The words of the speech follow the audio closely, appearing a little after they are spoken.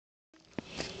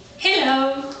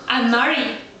Hello, I'm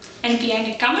Mari, and behind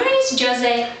the camera is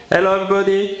Jose. Hello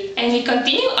everybody! And we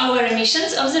continue our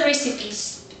emissions of the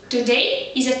recipes.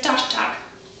 Today is a tartar.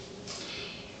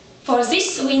 For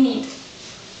this we need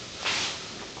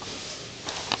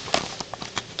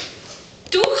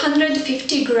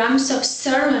 250 grams of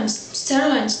sirloin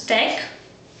steak,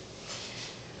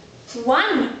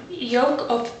 1 yolk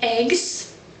of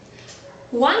eggs,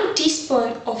 1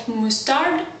 teaspoon of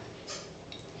mustard,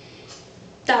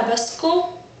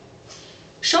 Tabasco,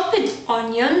 chopped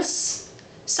onions,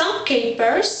 some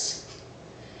capers,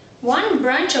 1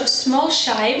 branch of small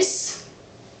chives,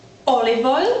 olive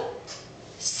oil,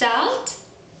 salt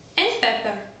and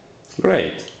pepper.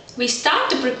 Great! We start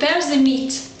to prepare the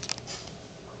meat.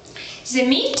 The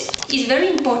meat is very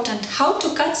important. How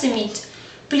to cut the meat?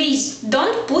 Please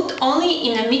don't put only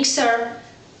in a mixer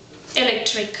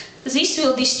electric. This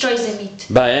will destroy the meat.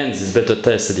 By hand is better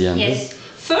taste at the end. Yes.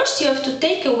 First you have to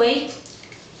take away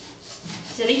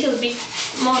the little bit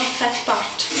more fat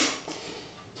part.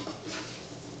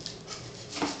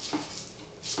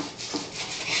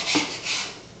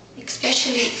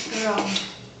 Especially round.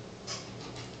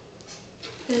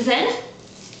 Then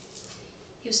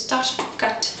you start to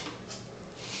cut.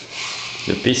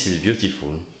 The piece is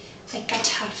beautiful. I cut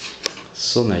half.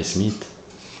 So nice meat.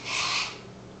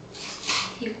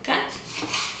 You cut.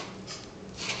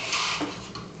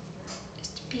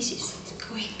 Just pieces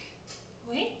going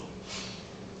away.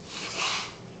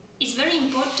 It's very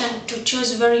important to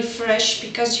choose very fresh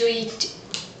because you eat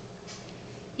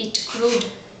it crude.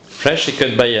 Freshly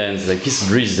cut by hands, like this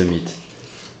breathes the meat.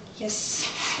 Yes.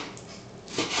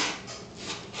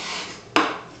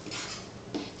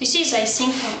 This is, I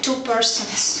think, for 2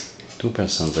 persons. 2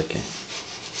 persons, okay.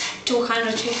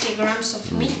 250 grams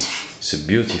of meat. It's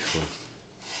beautiful.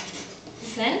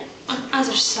 Then, on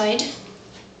other side,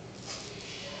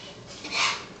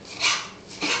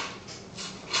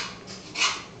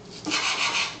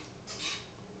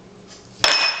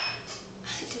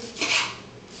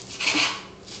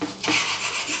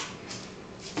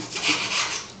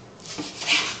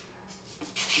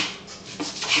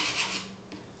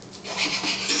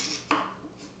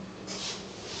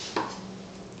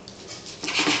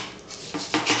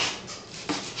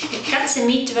 cut the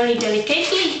meat very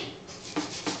delicately.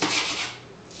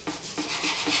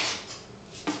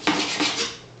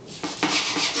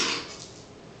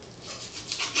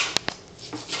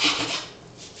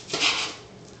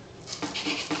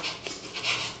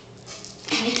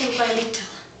 Little by little.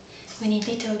 We need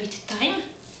little bit of time.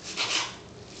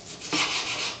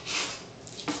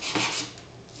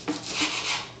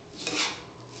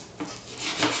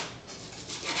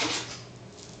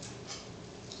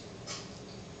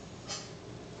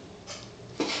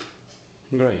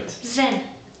 Great. Then,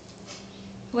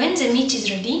 when the meat is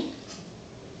ready,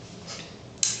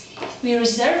 we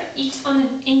reserve it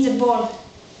in the bowl.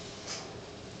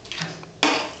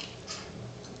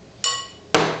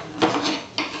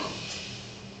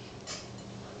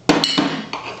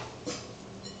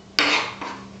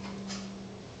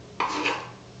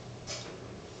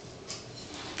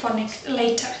 For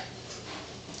later.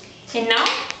 And now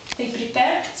we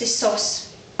prepare the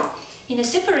sauce. In a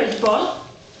separate bowl,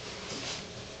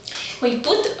 we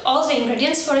put all the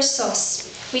ingredients for a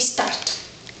sauce. We start.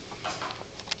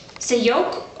 The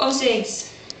yolk of the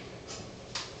eggs,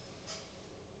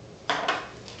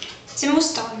 the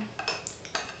mustard,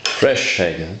 Fresh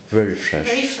egg, very fresh.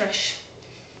 very fresh.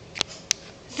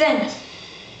 Then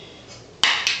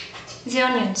the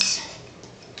onions,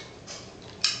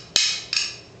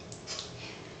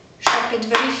 chopped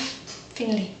very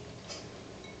thinly.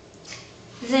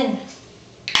 Then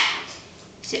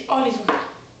the olive oil.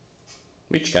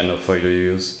 Which kind of oil do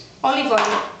you use? Olive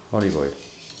oil. Olive oil.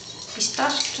 We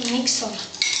start to mix all.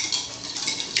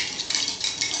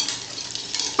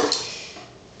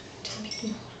 A bit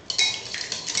more.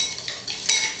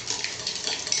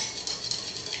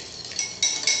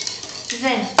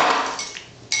 Then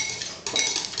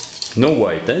No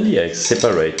white, and the eggs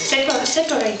separate.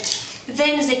 separate.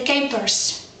 Then the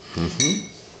capers.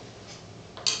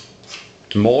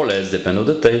 More or less, depend on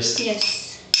the taste. Yes.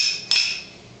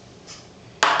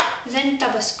 Then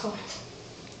Tabasco.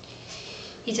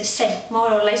 It's the same, more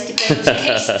or less depends on the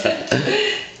taste.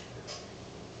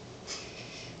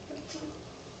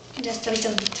 Just a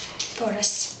little bit for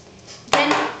us.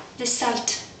 Then the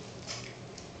salt.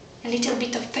 A little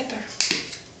bit of pepper.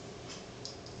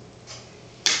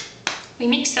 We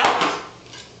mix up.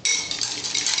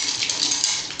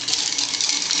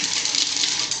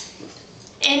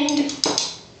 And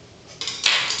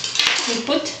we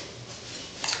put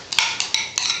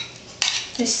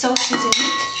the sauce in the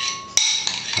meat.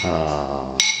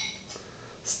 Ah,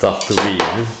 start to be.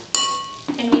 Eh?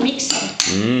 And we mix them.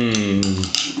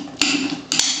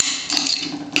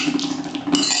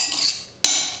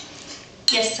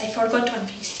 Yes, I forgot one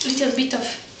thing. Little bit of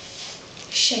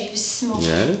shaves, small.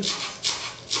 Yeah.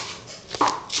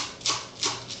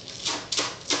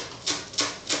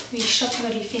 We chop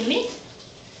very thinly.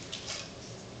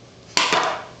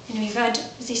 And we add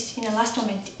this in the last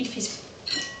moment if it's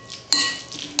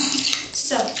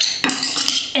so.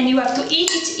 And you have to eat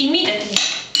it immediately.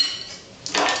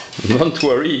 Don't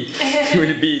worry, it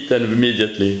will be eaten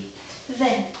immediately.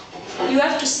 Then you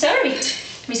have to serve it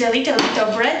with a little bit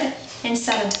of bread and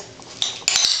salad.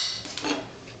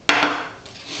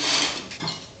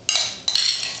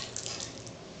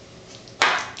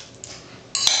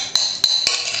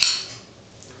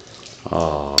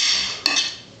 Ah.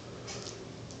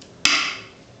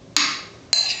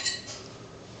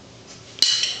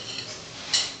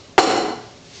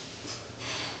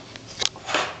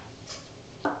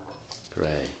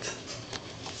 Great.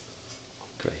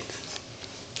 Great.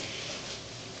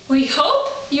 We hope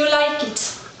you like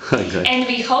it. Okay. And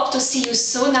we hope to see you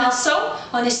soon also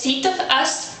on the site of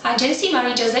us,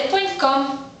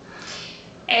 agencymarijose.com.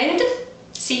 And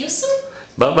see you soon.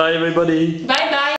 Bye bye everybody. Bye bye.